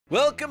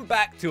Welcome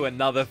back to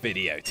another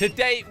video.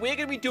 Today, we're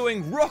going to be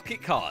doing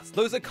rocket cars.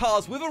 Those are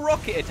cars with a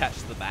rocket attached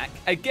to the back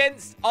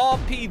against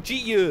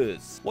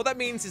RPGers. What that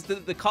means is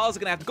that the cars are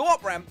going to have to go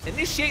up ramp,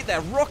 initiate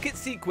their rocket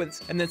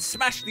sequence, and then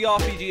smash the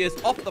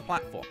RPGers off the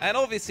platform. And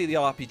obviously the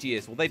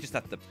RPGers, well, they just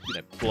have to,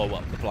 blow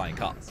up the flying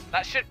cars.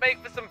 That should make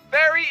for some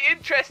very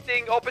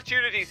interesting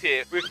opportunities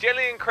here, with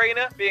Jelly and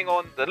Craner being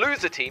on the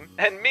loser team,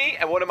 and me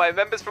and one of my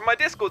members from my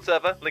Discord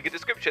server, link in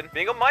description,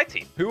 being on my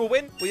team. Who will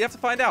win? Well, you have to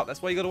find out.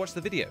 That's why you got to watch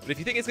the video. But if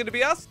you think it's going to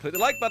be us, click the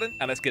like button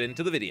and let's get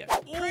into the video.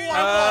 Ooh,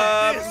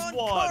 I want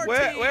this one.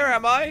 Where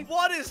am I?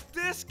 What is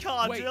this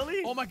car,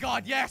 Jelly? Oh my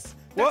God, yes.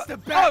 What?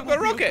 That's the Oh, I've got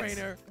Batmobile, rockets.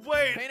 Craner.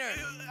 Wait.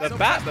 The So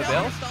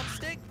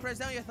Batmobile? press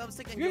down your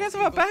thumbstick, and You guys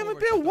have a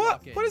Batmobile?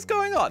 What is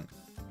going on?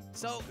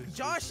 So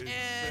Josh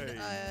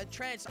and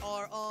Trent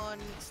are on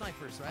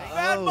snipers, right?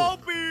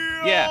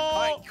 Batmobile! Yeah.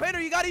 All right,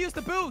 Craner, you gotta use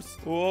the boost.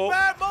 Whoa.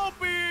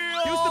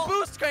 Batmobile! Use the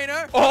boost,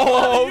 Craner.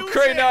 Oh,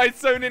 Craner, I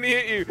so nearly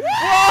hit you.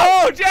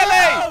 Whoa,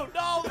 Jelly!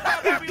 No,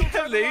 Batmobile!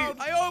 Jelly.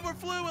 I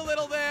overflew a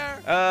little there.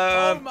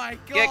 Oh my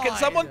God. Yeah, can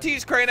someone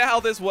teach Craner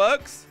how this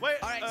works? Wait,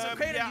 All right, so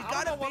Craner, yeah, you I don't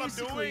gotta know what I'm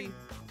basically doing.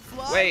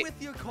 fly with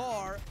your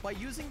car by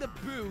using the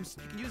boost.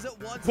 You can use it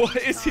once. What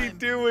each is he time.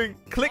 doing?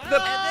 Click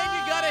the And then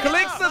you gotta hit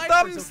click the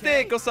snipers,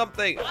 thumbstick okay? or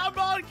something. I'm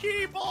on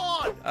keyboard!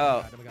 Oh.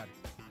 Oh my God.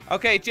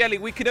 Okay, Jelly,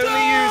 we can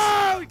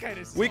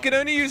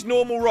only use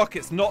normal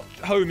rockets, not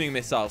homing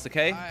missiles,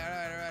 okay? All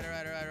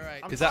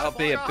right. Because that'll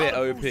be a bit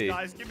OP.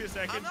 Guys, give me a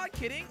second. I'm not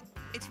kidding.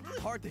 It's really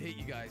hard to hit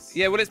you guys.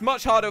 Yeah, well, it's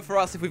much harder for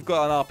us if we've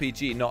got an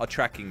RPG, not a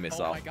tracking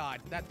missile. Oh my God,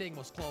 that thing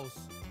was close.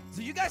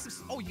 So you guys have,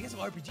 you guys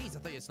have RPGs. I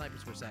thought you had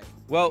snipers for a sec.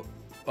 Well,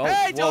 oh,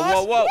 Hey,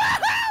 whoa.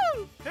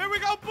 Woohoo! Here we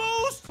go,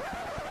 boost!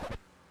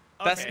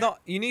 That's Okay. not.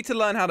 You need to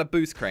learn how to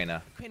boost,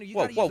 Craner. Craner, you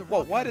Whoa. gotta use the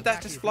rocket Why on did the that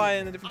back just of fly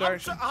your in a different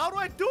direction? How do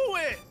I do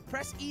it?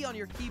 Press E on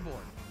your keyboard.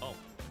 Oh.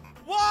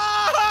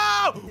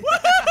 Whoa!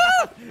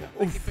 I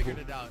think you figured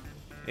it out.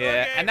 Yeah,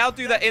 Okay, and now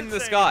do that that's in the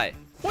insane. sky.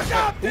 What's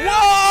up, dude?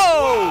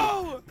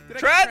 Whoa! Did I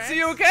Trance, get are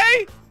you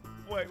okay?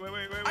 Wait.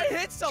 I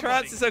hit somebody.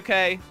 Trance is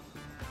okay.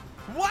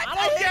 What? I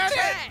don't hit get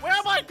Trance. it! Where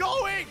am I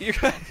going? You,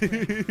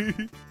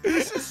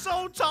 This is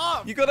so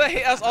tough! you gotta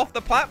hit us off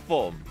the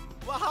platform.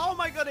 Well, how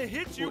am I gonna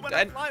hit you when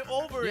I fly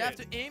over You it? have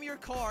to aim your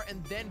car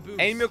and then boost.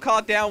 Aim your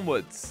car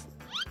downwards.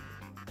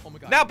 Oh my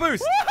God. Now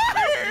boost.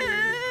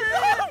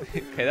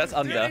 Okay, that's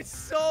under. Dude, it's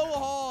so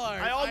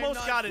hard. I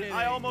almost I'm got not it. kidding.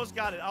 I almost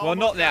got it. Well,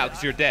 not now,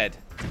 because you're dead.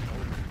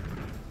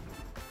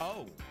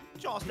 Oh.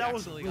 Josh, You that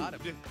was actually got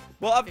him.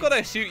 Well, I've got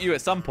to shoot you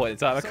at some point in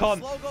time. I So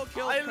can't. Slogo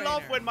killed I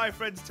love Craner. when my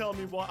friends tell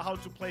me how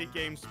to play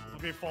games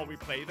before we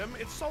play them.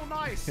 It's so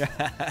nice.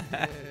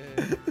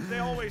 They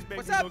always make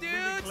What's me up, look dudes?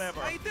 really clever.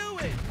 How you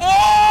doing?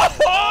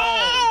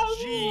 Oh!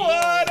 gee.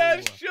 What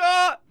a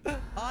shot!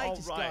 I All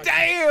just right. got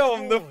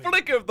Damn, the destroyed.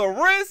 flick of the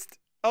wrist.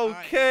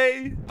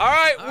 Okay. All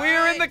right, All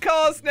we're in right. the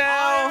cars I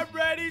now. am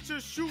ready to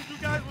shoot you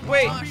guys with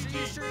Wait. my Josh, are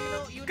you RPG.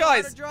 sure you know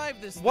Guys, how to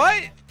drive this What?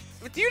 thing?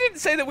 You didn't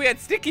say that we had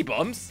sticky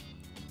bombs.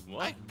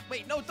 What?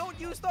 Wait, no, don't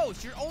use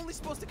those. You're only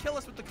supposed to kill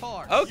us with the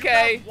car.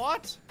 Okay. You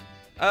got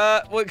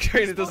what? Well,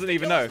 Trainer doesn't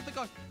even know.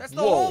 That's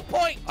the Whoa. whole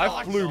point, I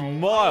Josh. flew I don't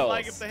miles.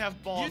 like if they have You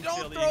bombs, don't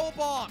Jelly. throw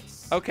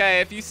bombs.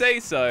 Okay, if you say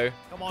so.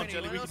 Come on,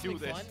 Crainer, Jelly, you we wanna can know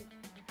do this. something fun?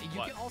 You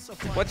What? can also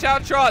fly Watch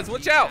out, Trons,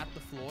 watch out. at the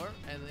floor,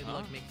 and it'll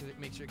like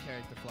make your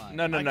character fly.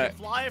 No. I can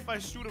fly if I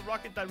shoot a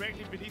rocket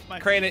directly beneath my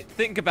Crainer, feet.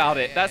 think about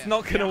it. That's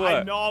not gonna I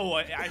work.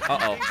 know.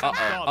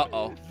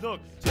 Uh-oh. Look,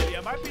 Jelly,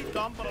 I might be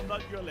dumb, but I'm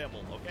not your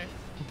level,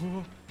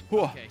 okay?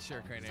 Okay,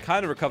 sure, Crainer.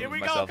 Kind of recovered Here we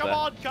go. myself Come there.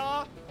 on,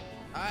 car.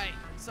 All right,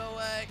 so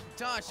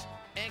Josh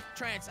and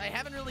Trance, I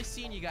haven't really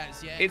seen you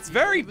guys yet. It's You've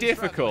very been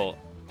struggling. difficult.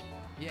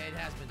 Yeah, it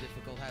has been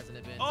difficult, hasn't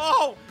it been?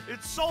 Oh,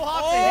 it's so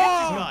hard to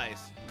hit you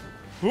guys.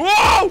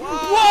 Whoa!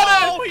 What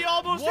Oh, he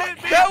almost What?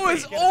 hit me. That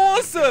was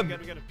awesome!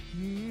 Get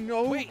him.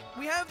 No. Wait,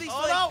 we have these Oh,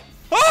 like no.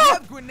 we Ah!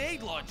 have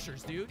grenade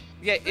launchers, dude.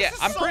 Yeah. is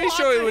I'm so pretty hard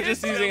sure to we were hit,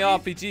 just using Jelly.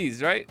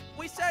 RPGs, right?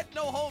 We said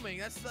no homing.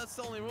 That's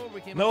the only rule we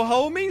came No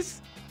up with.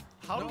 homies?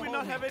 How do No we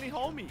not homie. have any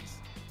homies?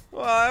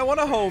 Well, I want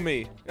a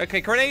homie.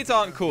 Okay, grenades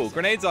aren't cool.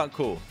 Grenades aren't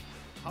cool.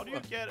 How do you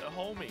get a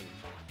homie?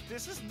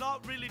 This is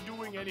not really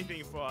doing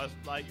anything for us.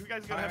 Like, you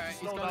guys are gonna All right, have to he's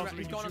slow going down on so ramp.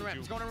 we He's can going on shoot ramp.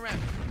 you. He's going on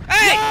ramp.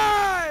 Hey!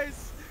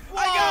 Nice!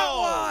 I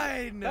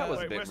got one. That was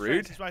a Wait, bit where's rude.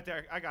 Trance? He's right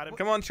there. I got him.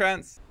 Come on,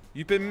 Trance.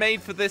 You've been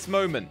made for this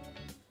moment.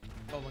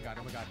 Oh my god!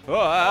 Oh my god!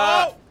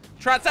 Oh!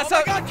 Trance, that's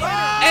Oh my how. God,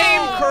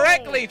 Crainer! Aim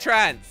correctly,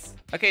 Trance.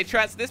 Okay,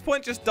 Trance. At this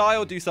point, just die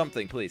or do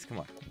something, please. Come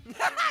on.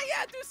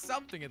 Yeah, do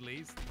something at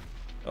least.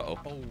 Uh-oh.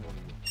 Oh.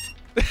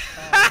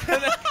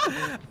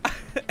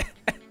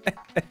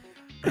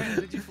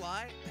 Did you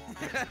fly?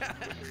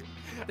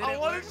 I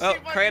wanted to see Oh,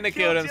 if I Crainer could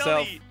killed kill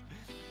himself.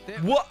 Jelly.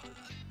 What?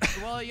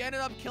 Well, you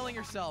ended up killing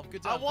yourself.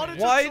 Good I job. wanted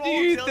Crainer. to- Why do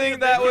troll you Jelly think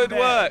and that make him would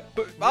mad.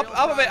 work? But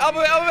up a bit, up a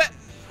bit, up a bit.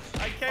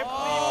 I can't believe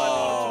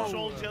I wanted to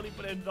troll Jelly,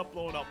 but ended up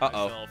blowing up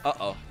myself.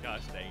 Uh-oh.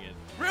 Gosh dang it.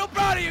 Real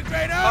proud of you,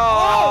 Crainer.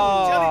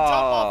 Oh. Jelly, jump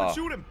off and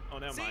shoot him. Oh,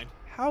 never See, mind.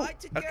 How? I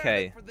took care of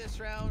Okay. it for this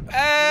round. We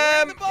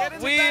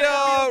Jelly.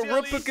 are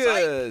Jelly.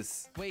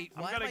 Rupagers. Wait,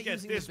 I'm why am gonna I get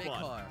using this the big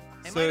one. car?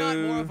 Am So- I not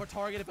more of a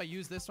target if I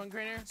use this one,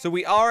 Crainer? So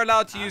we are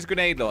allowed to use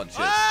grenade launchers.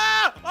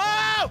 Ah!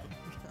 Oh!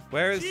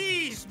 Where is?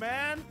 Jeez,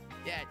 man.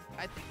 Yeah,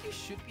 I think you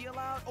should be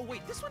allowed. Oh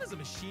wait, this one has a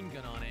machine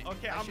gun on it.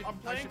 Okay, I I'm should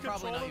playing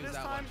probably not controller use this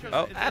that time. one. 'cause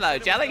Oh, it hello, said it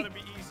was Jelly. gonna be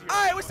easier.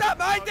 All right, what's up,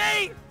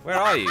 Mindy? Where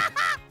are you? I'm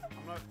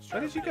not sure.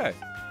 Where did you go?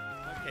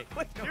 Okay,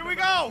 here we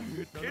go.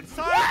 It's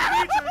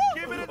time for me to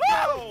give it a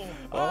go.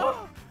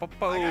 Oh,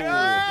 Popo.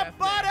 Yeah,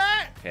 buddy.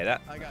 Okay,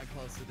 that. I got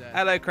close to death.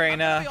 Hello, I'm gonna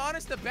Crainer. be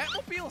honest, the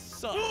Batmobile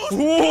sucks.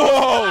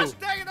 Whoa! Gosh,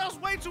 dang it, that was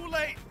way too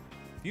late.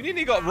 You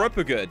nearly got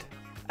Rupagood.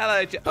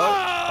 Hello,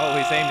 oh,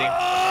 he's aiming.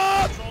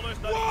 Controller's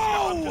not easy.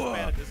 I'm just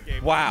bad at this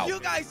game. Wow. You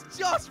guys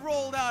just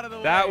rolled out of the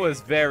way. That was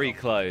very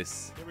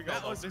close. Here we go.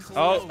 That was This is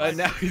close. Oh, my- and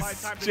now this is my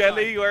he's time to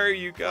Jelly. shine. Where are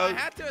you Well, I going?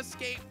 had to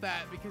escape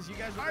that because you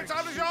guys were My gonna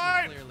time to shoot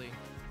shine. me clearly.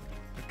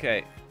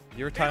 Okay,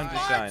 your time to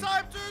It's shine. my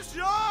time to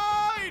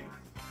shine.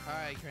 All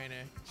right,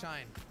 Crainer,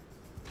 shine.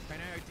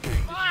 Crainer, did you do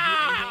anything?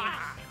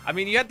 I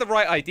mean, you had the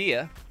right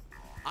idea.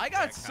 I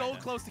got so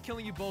close to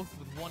killing you both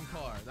with one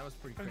car. That was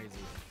pretty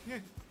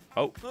crazy.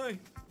 Oh, Hey.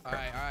 All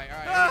right.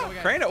 Ah! Here we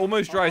go. Crainer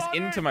almost drives on,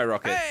 into my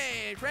rocket.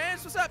 Hey,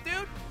 Trans, what's up,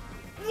 dude?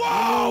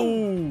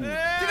 Whoa! Did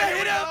I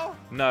hit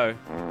him? No,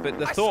 but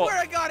the I thought swear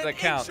I got an that inch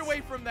counts.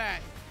 away from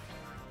that.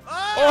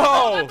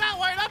 Oh! Not that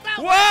way, not that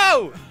way.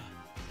 Whoa!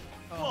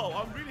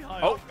 Whoa, I'm really high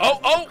Oh, up.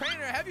 oh!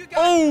 Crainer, have you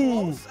Oh! gotten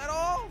close at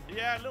all?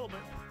 Yeah, a little bit.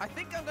 I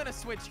think I'm gonna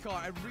switch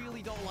car. I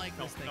really don't like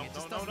this thing. It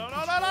just No, doesn't no, no,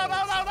 control no, no,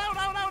 no, itself. no,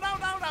 no, no, no,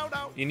 no, no,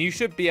 no. And you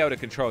should be able to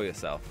control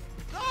yourself.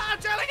 Ah,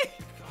 Jelly!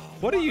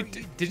 What are you?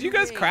 Did you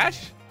guys doing?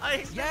 crash?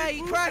 Yeah,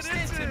 he crashed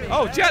into me.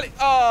 Oh, Jelly!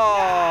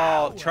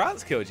 Oh, No.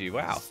 Trans killed you.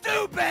 Wow.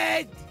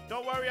 Stupid!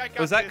 Don't worry, I got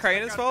Was that this,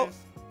 Crainer's I got fault? this.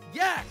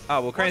 Yes!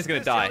 Oh well, Craner's gonna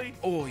this, die. Jelly?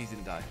 Oh, he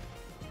didn't die.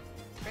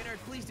 Crainer,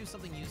 please do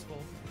something useful.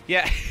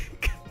 Yeah.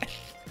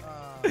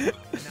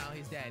 Now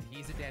he's dead.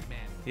 He's a dead man.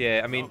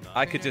 Yeah. I mean, Oh, no.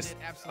 I could just.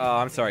 Oh,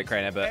 I'm sorry,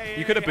 Crainer, but Hey,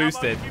 you could have hey, how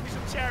about boosted. Give me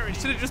some charity. You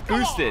should have just Come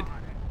boosted. on.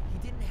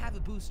 He didn't have a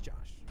boost, Josh.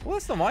 Well,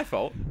 that's not my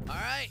fault. All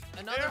right,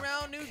 another Yeah.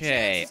 round, new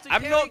Okay, chances to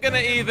I'm carry not gonna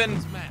Crainer even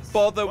through this mess.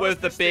 bother What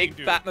with the does this big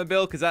thing do?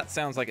 Batmobile because that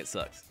sounds like it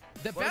sucks.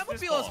 The What is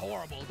this Batmobile is for?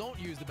 horrible. Don't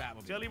use the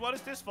Batmobile. Jelly, what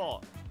is this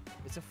for?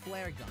 It's a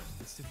flare gun.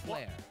 It's to What?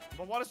 flare.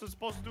 But what is it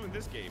supposed to do in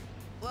this game?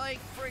 Like,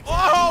 for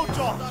Oh, example, you're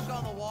Josh! stuck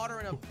on the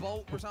water in a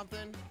boat or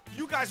something.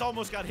 You guys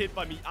almost got hit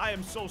by me. I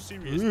am so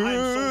serious. I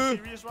am so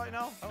serious right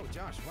now. Oh,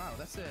 Josh, wow,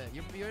 that's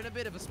you're in a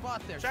bit of a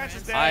spot there. Chance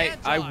is Trans. dead.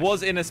 I And Josh.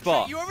 was in a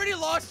spot. You already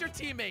lost your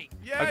teammate.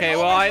 Yeah, Okay, you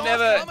well, I almost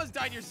never- lost You it. almost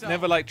died yourself.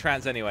 Never liked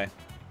Trans anyway.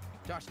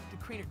 Josh, the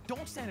Crainer,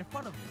 don't stand in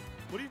front of me.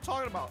 What are you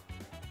talking about?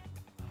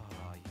 Oh,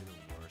 you're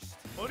the worst.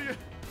 What are you?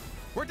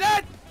 We're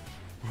dead.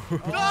 No!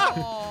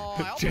 Oh,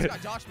 I almost Je-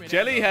 got Josh made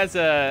Jelly has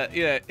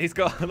a, he's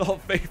got a lot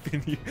of faith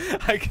in you.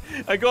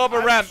 I go up a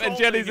I'm ramp and trolling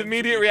Jelly's him, to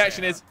immediate be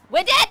reaction fair. is,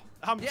 We're dead!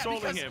 I'm Yeah, trolling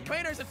because him.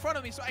 Crainer's in front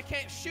of me, so I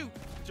can't shoot.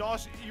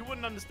 Josh, you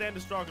wouldn't understand the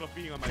struggle of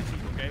being on my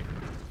team, okay?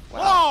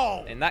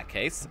 well, Whoa! in that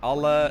case,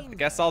 I'll, What do you mean,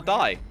 guess guy? I'll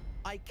die.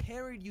 I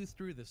carried you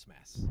through this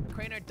mess.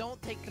 Crainer,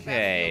 don't take the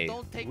Okay, Batmobile.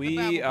 Don't take the we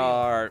Batmobile.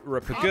 are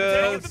I'm taking the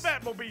Rupagers.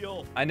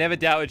 Batmobile. I never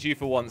doubted you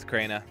for once,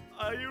 Crainer.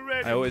 Are you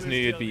ready? I always for knew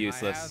this, you'd be Jelly?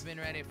 useless. I have been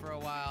ready for a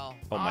while.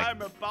 Oh my.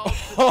 I'm about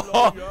to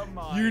blow your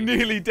mind. You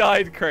nearly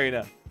died,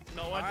 Crainer.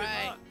 No, All I did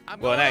right, not. I'm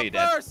Well, going now up you're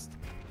dead. first.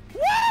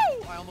 Woo!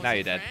 I almost Now hit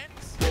you're dead.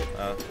 Trans.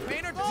 Uh,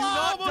 Crainer, do Oh,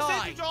 not almost hit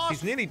die. you, Josh.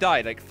 he's nearly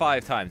died like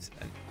 5 times.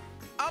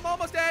 I'm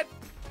almost dead.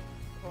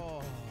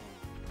 Oh.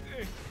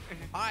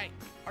 All right.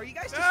 Are you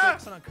guys just Ah!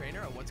 focusing on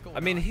Crainer or what's going I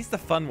on? mean, he's the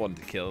fun one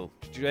to kill.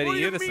 What Jelly, do you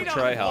you're just a mean I'm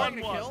tryhard. fun?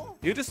 to kill?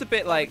 You're just a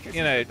bit like, Because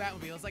you know, he's a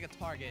Batmobile. It's like a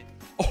target.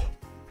 oh,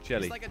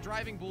 Jelly. It's like a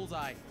driving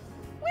bullseye.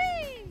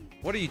 Whee!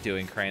 What are you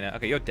doing, Crainer?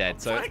 Okay, you're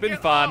dead. So trying it's to been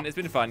get fun. up. It's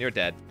been fun. You're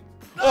dead.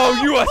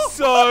 Oh, you are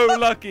so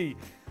lucky.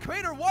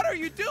 Crainer, what are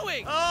you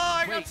doing? Oh,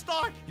 I got Wait.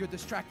 stuck. You're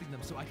distracting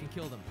them so I can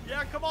kill them.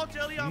 Yeah, come on,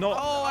 Jelly. I'm, Not-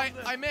 Oh, I'm,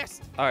 I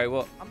missed. All right,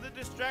 well, I'm the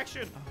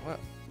distraction.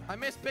 I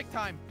missed big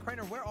time.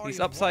 Crainer, where are he's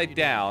you? What are upside you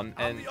doing? down,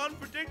 I'm and the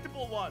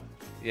unpredictable one.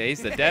 yeah,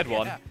 he's the dead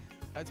one. Yeah,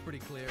 that's pretty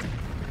clear.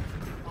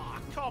 Ah,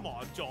 come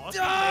on, Josh.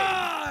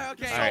 Ah,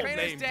 okay, You're so Alright.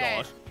 Crainer's lame,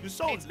 dead. Josh. You're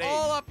so It's lame.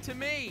 all up to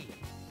me.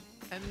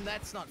 And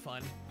that's not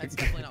fun. That's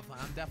definitely not fun.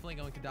 I'm definitely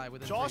going to die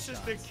within Josh 3 is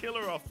the shots.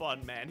 killer of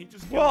fun, man. He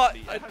just What?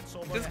 kills me. I had so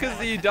much Just fun.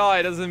 because you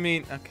die doesn't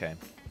mean. Okay.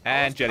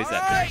 And Jelly's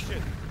dead. Alright.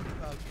 Distraction.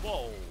 Okay.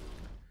 Whoa.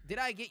 Did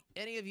I get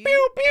any of you?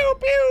 Pew pew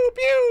pew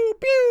pew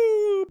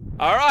pew.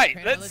 All right,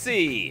 Crainer, let's listen.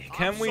 see.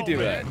 Can I'm we so do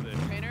bad it? at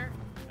this. Trainer,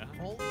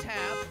 hold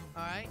tab.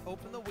 All right,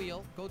 open the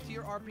wheel, go to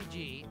your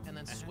RPG, and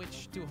then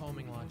switch to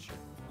homing launcher.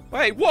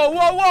 Wait, whoa,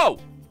 whoa, whoa.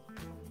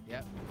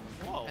 Yep.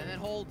 Whoa. And then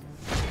hold.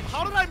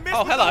 How did I miss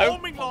Oh, with hello. the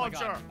homing Oh my launcher?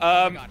 god.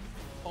 Oh Um, my god.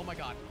 Oh my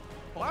god.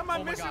 Oh, Why am I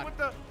oh my missing god. with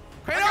the...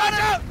 Crainer, watch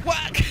out!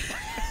 What?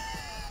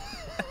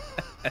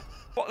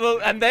 Well,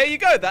 and there you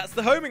go. That's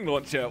the homing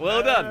launcher.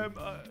 Well done.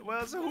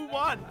 Well, so who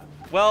won?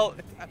 Well,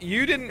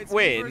 you didn't It's me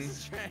win,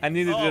 versus Trent. and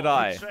neither did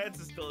I. Trance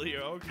is still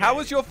here. Okay. How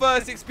was your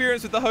first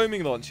experience with the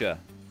homing launcher?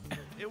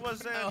 It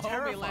was Homie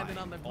terrifying. landed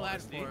on the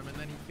honestly. platform and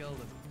then he killed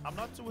him. I'm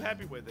not too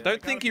happy with it. I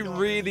Don't gotta think be you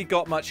honest. really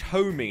got much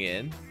homing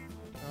in.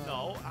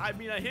 No, I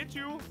mean I hit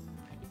you.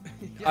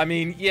 Yeah, I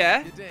mean,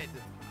 yeah. you did.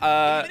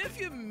 Even if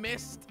you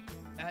missed,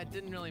 it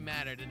didn't really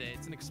matter today.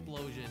 It's an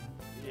explosion.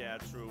 Yeah,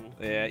 true.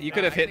 Yeah, you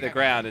could have I hit think the I-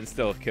 ground and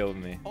still killed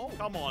me. Oh,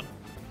 Come on.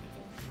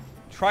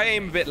 Try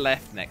aim a bit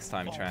left next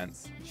time, Oh.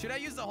 Trance. should I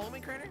use the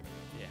homing crater?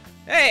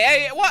 Yeah.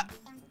 Hey, what?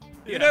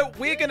 You Yeah. know,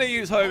 we're gonna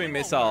use homing Won't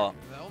missile. work.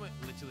 The homing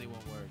literally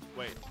won't work.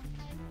 Wait.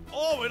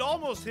 Oh, it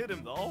almost hit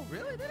him though.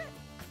 Really? Did it?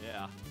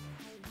 Yeah.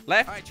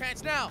 Left. All right,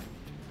 Trance now.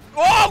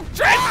 Oh,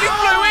 Trance, you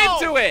Oh!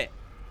 flew into it.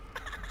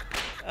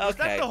 Was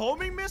that Okay. the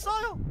homing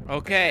missile?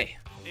 Okay.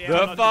 Yeah, I'm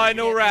The not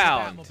final Get in the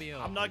round.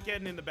 Batmobile. I'm not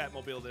getting in the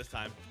Batmobile this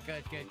time.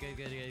 Good.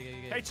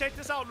 Hey, check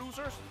this out,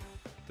 losers.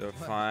 The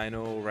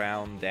final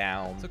round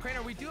down. So,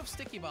 Craner, we do have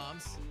sticky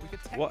bombs. We could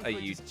technically What are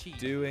you just cheat.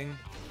 doing?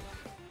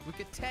 We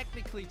could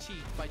technically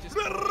cheat by just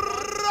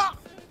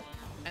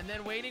and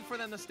then waiting for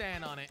them to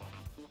stand on it.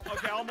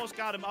 Okay, I almost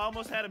got him. I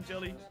almost had him,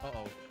 Jilly.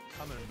 Uh-oh.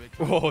 I'm in a big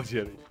Oh,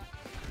 Jilly. I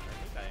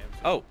think I am.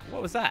 Oh,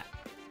 what was that?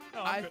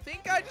 No, I'm I good.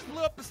 think I just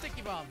blew up the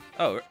sticky bomb.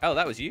 Oh,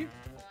 that was you?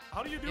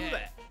 How do you do Yeah.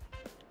 that?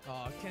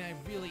 Oh, can I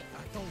really?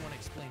 I don't want to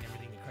explain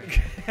everything to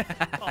Craig.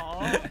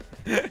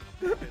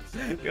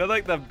 Aw. You're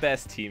like the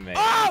best teammate.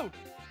 Oh!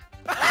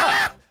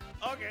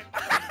 Okay.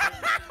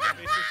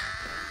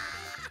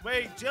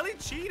 Wait, Jelly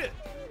cheated.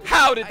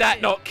 How did I that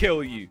did. not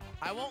kill you?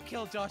 I won't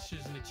kill Josh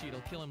using a cheat.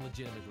 I'll kill him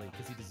legitimately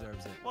because he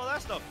deserves it. Well,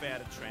 that's not fair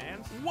to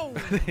Trans. Whoa!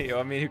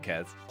 I mean, who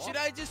cares? Should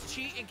I just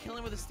cheat and kill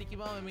him with a sticky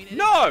bomb? I mean, it-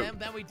 No!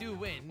 Then we do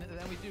win.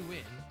 Then we do win.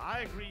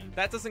 I agree.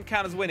 That doesn't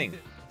count as winning.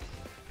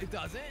 It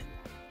doesn't.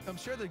 I'm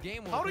sure the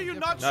game will. How do you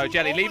not No, shoot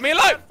Jelly, over leave the me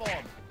alone!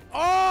 platform?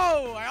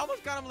 Oh! I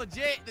almost got him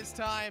legit this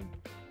time.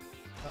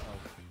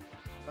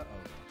 Uh-oh.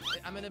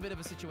 I'm in a bit of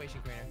a situation,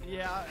 Craner.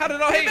 Yeah. How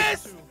did I hit?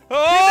 missed!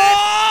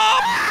 Oh!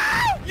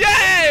 Got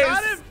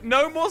Yes! him!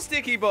 No more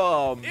sticky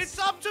bombs. It's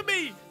up to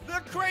me, the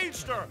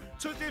Cranester,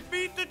 to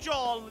defeat the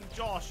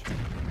Josh.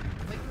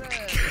 I think the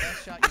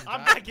best shot you've I'm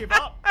got- gonna give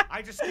up.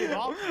 I just give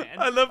up, man.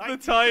 I love the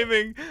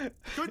timing.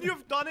 Couldn't you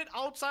have done it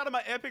outside of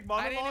my epic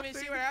monologue I didn't even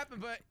thing? see what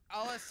happened, but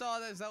all I saw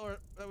is that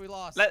we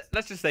lost.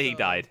 Let's just say he So-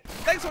 died.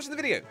 Thanks for watching the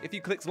video. If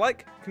you clicked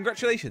like,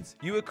 congratulations,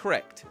 you were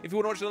correct. If you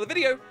want to watch another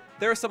video,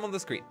 there are some on the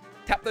screen.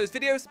 Tap those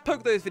videos,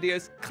 poke those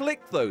videos,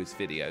 click those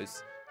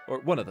videos, or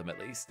one of them at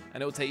least,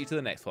 and it will take you to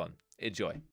the next one. Enjoy.